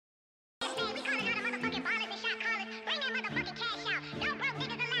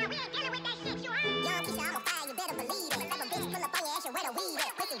the weed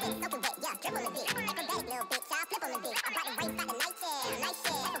at? Pussy wet, soaking wet, yeah, drip on the dick. Acrobatic little bitch, y'all flip on the dick. I brought the race, got the night shit. Night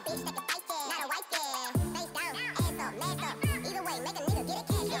shit, type of bitch that can fight shit. Not a wife, yeah. Face down, ass up, mask up. Either way, make a nigga get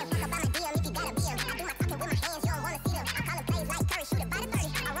a cash. Get the fuck up on my DM if you gotta be him. I do my talking with my hands, you don't wanna see them. I'm calling plays like Curry, shoot it by the 30.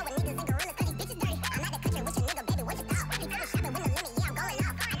 I roll with niggas and gorillas cause these bitches dirty. I'm out the country with your nigga, baby, what you thought? People was shopping with the limit, yeah, I'm going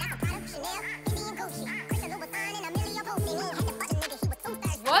off. I got some product, Chanel, Fendi and Gucci. Christian Louboutin and a million posting. He ain't had to fuck the nigga, he was too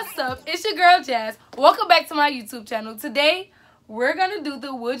thirsty. What's up? It's your girl Jazz. Welcome back to my YouTube channel. Today, we're gonna do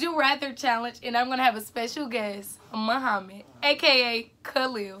the Would You Rather challenge, and I'm gonna have a special guest, Muhammad, aka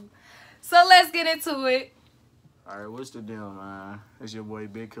Khalil. So let's get into it. Alright, what's the deal, man? It's your boy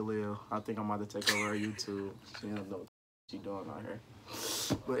Big Khalil. I think I'm about to take over her YouTube. She don't know what she doing out here.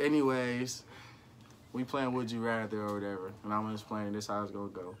 But anyways, we playing Would You Rather or whatever, and I'm gonna explain this how it's gonna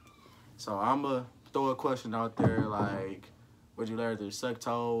go. So I'm gonna throw a question out there like, would you rather suck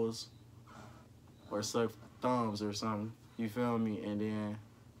toes or suck thumbs or something? You feel me? And then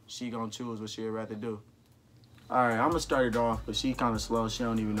she gonna choose what she'd rather do. Alright, I'm gonna start it off, but she kind of slow. She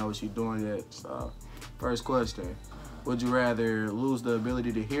don't even know what she's doing yet. So, first question. Would you rather lose the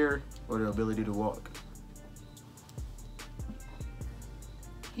ability to hear or the ability to walk?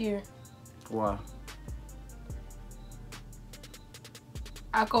 Here. Why?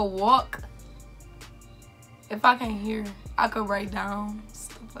 I could walk. If I can't hear, I could write down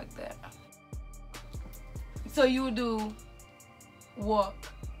stuff like that. So you would do walk.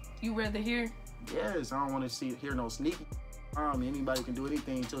 You rather hear? Yes, I don't want to hear no sneaky. Anybody can do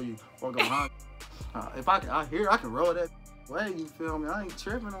anything to you or go behind. If I hear, I can roll that way. You feel me? I ain't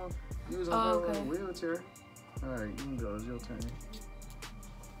tripping on using a wheelchair. All right, you can go. It's your turn.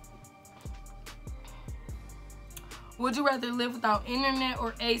 Would you rather live without internet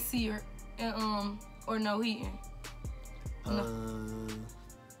or AC or no heating?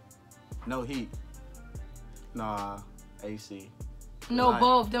 No heat. Nah, AC. No,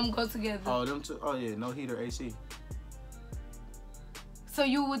 both of them go together. Oh, them two. Oh yeah, no heat or AC. So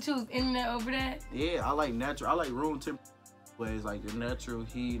you would choose internet over that? Yeah, I like natural. I like room temperature ways, like the natural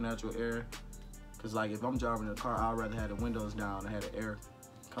heat, natural air. Cause like if I'm driving a car, I'd rather have the windows down and have the air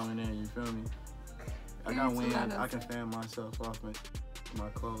coming in. You feel me? I got wind. I can fan myself off, my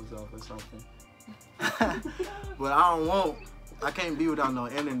clothes off or something. But I can't be without no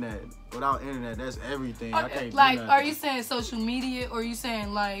internet. Without internet, that's everything. I can't like, do are you saying social media or are you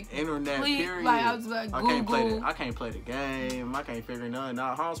saying like internet? Period. Like I was like Google. I can't play the game. I can't figure nothing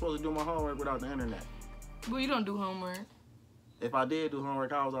out. How am I supposed to do my homework without the internet? Well, you don't do homework. If I did do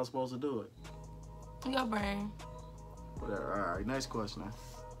homework, how was I supposed to do it? Your brain. Whatever. All right. Next question.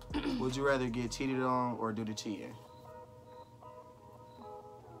 Would you rather get cheated on or do the cheating?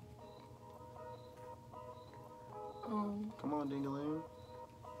 Come on, Dingaling.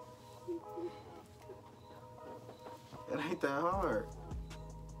 It ain't that hard.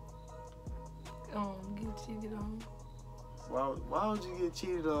 Get cheated on. Why would you get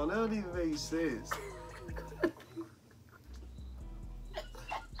cheated on? That don't even make sense.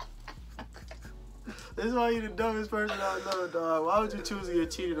 This is why you're the dumbest person I know, dog. Why would you choose to get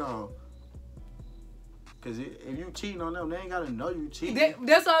cheated on? Because if you cheating on them, they ain't got to know you cheating.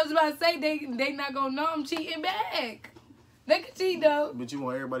 That's what I was about to say. They not going to know I'm cheating back. They can cheat, though. But you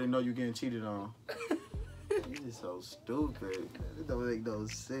want everybody to know you getting cheated on. You're just so stupid. It don't make no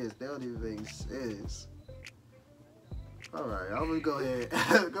sense. They don't even make sense. All right, I'm going to go ahead.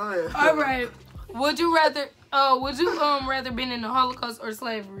 Go ahead. All right. Would you rather been in the Holocaust or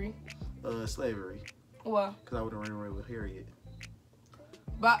slavery? Slavery. Why? Because I wouldn't run away with Harriet.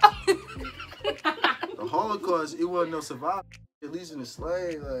 But the Holocaust, it wasn't no survival. At least in the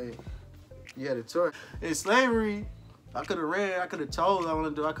slave, like, you had a choice. In slavery, I could have ran, I could have told I wanted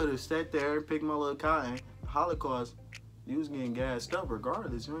to do, I could have sat there and picked my little cotton. Holocaust, you was getting gassed up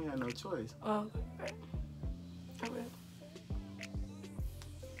regardless. You ain't had no choice. Oh, okay. Okay.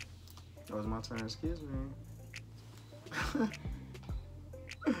 That was my turn, excuse me.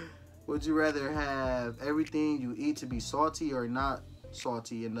 Would you rather have everything you eat to be salty or not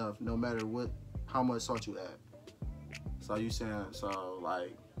salty enough, no matter how much salt you add? So you saying, so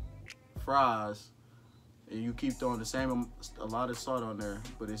like fries, and you keep throwing a lot of salt on there,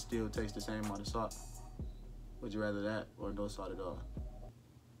 but it still tastes the same amount of salt. Would you rather that or no salt at all?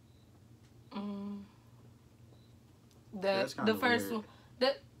 The first weird. one,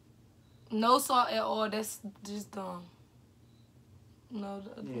 that no salt at all. That's just dumb. No.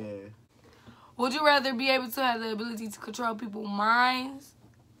 Yeah. Would you rather be able to have the ability to control people's minds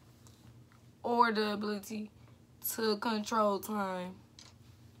or the ability to control time?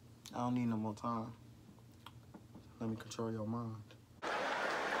 I don't need no more time. Let me control your mind.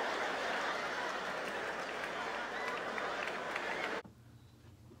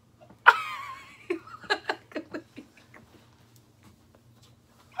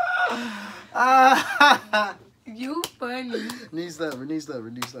 You funny. Knee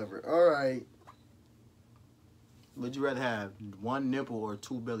slapper. All right. Would you rather have one nipple or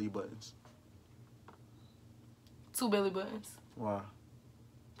two belly buttons? Two belly buttons. Why?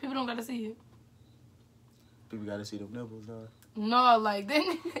 People don't gotta see it. People gotta see them nipples, huh? No, like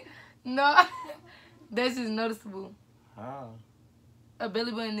then, no, that's just noticeable. How? A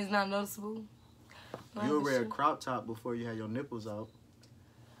belly button is not noticeable. You would wear a crop top before you had your nipples out.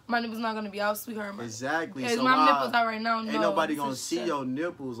 My nipples not gonna be out, sweetheart. Exactly. Is so my nipples out right now? No. Ain't nobody gonna see your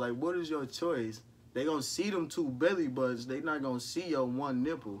nipples. Like, what is your choice? They gonna see them two belly buttons. They not gonna see your one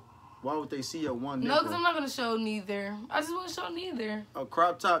nipple. Why would they see your one nipple? No, because I'm not gonna show neither. I just want to show neither. A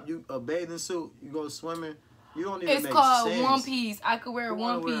crop top, a bathing suit, you go swimming. You don't even It's make called sense. one piece. I could wear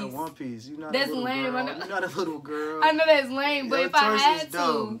one piece. Wear one piece. You're not that's a little lame. girl. You're not a little girl. I know that's lame, but your if I had to,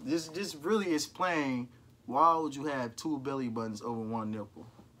 dumb. Just really explain why would you have two belly buttons over one nipple?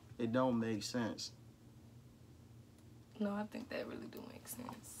 It don't make sense. No, I think that really do make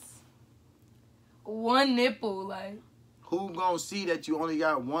sense. One nipple, like. Who gonna see that you only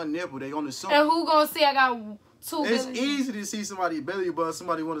got one nipple? They gonna assume. And who gonna see I got two? It's belly easy to see somebody belly button.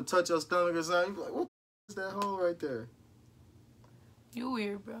 Somebody want to touch your stomach or something. You be like, what is that hole right there? You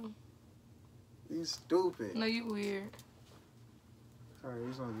weird, bro. You stupid. No, you weird. All right,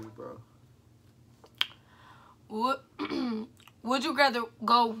 it's on you, bro. Would you rather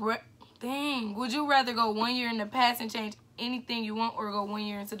go? Would you rather go 1 year in the past and change anything you want, or go 1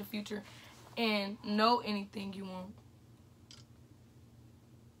 year into the future and know anything you want?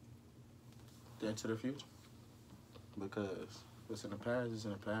 Into the future. Because what's in the past is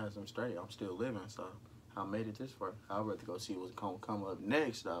in the past. I'm straight. I'm still living, so I made it this far. I'd rather go see what's gonna come up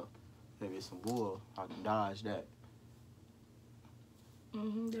next, though. Maybe it's some bull. I can dodge that.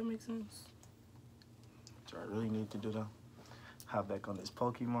 That makes sense. What I really need to do though, hop back on this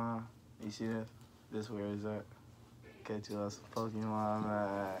Pokemon. You see that? This where is that? Catch you on some Pokemon,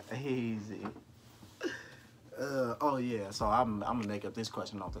 man. Easy. Oh yeah. So I'm gonna make up this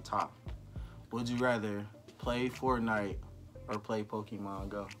question off the top. Would you rather play Fortnite or play Pokemon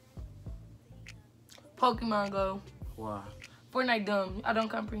Go? Pokemon Go. Why? Fortnite dumb. I don't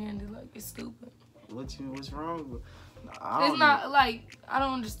comprehend it. Like, it's stupid. What's wrong with? It's not like I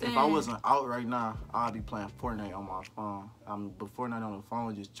don't understand. If I wasn't out right now, I'd be playing Fortnite on my phone. But Fortnite on the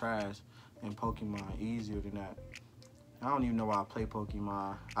phone is just trash, and Pokemon easier than that. I don't even know why I play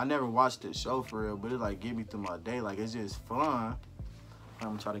Pokemon. I never watched the show for real, but it like get me through my day. Like it's just fun. I'm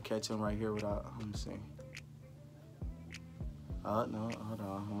gonna try to catch him right here without. Let me see. No, hold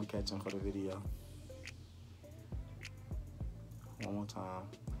on. I'm gonna catch him for the video. One more time.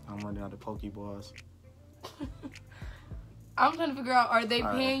 I'm running out of Pokeballs. I'm trying to figure out, are they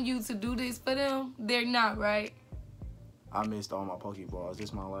paying you to do this for them? They're not, right? I missed all my Pokeballs. This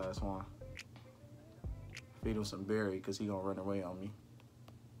is my last one. Feed him some berry because he gonna run away on me.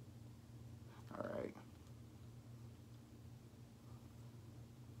 All right.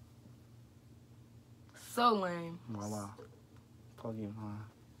 So lame. Voila. Pokemon.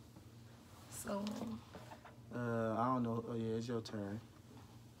 So lame. I don't know. Oh yeah, it's your turn.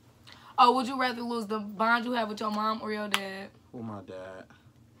 Oh, would you rather lose the bond you have with your mom or your dad? With my dad.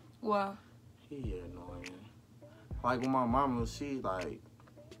 Why? He annoying. Like with my mama, she like,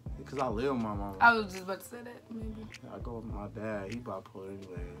 because I live with my mama. I was just about to say that, maybe. I go with my dad. He bipolar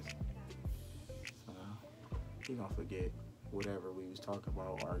anyways. So he gonna forget whatever we was talking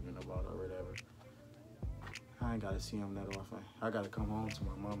about, arguing about, or whatever. I ain't gotta see him that often. I gotta come home to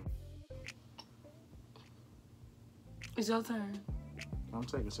my mama. It's your turn. I'm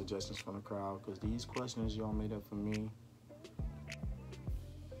taking suggestions from the crowd because these questions y'all made up for me.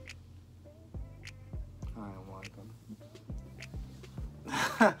 I don't like them.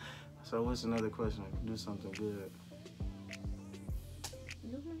 So what's another question? Do something good.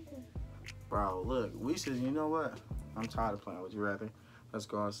 Bro, look, we should, you know what? I'm tired of playing. Would you rather? Let's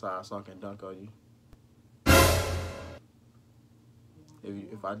go outside so I can dunk on you.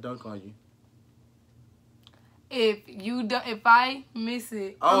 If I dunk on you. If I miss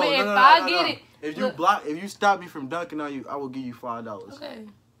it, Oh, I mean, no, if no, I no, get no. it. If you stop me from dunking on you, I will give you $5. Okay.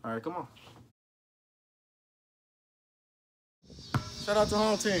 All right, come on. Shout out to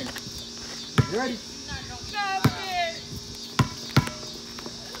home team. You ready?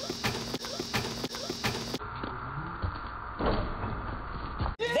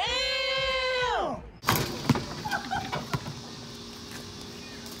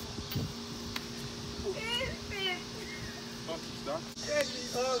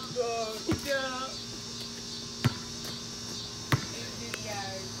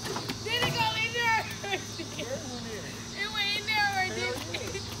 Did it go in there? It went in there or did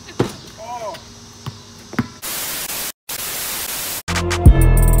it? Oh.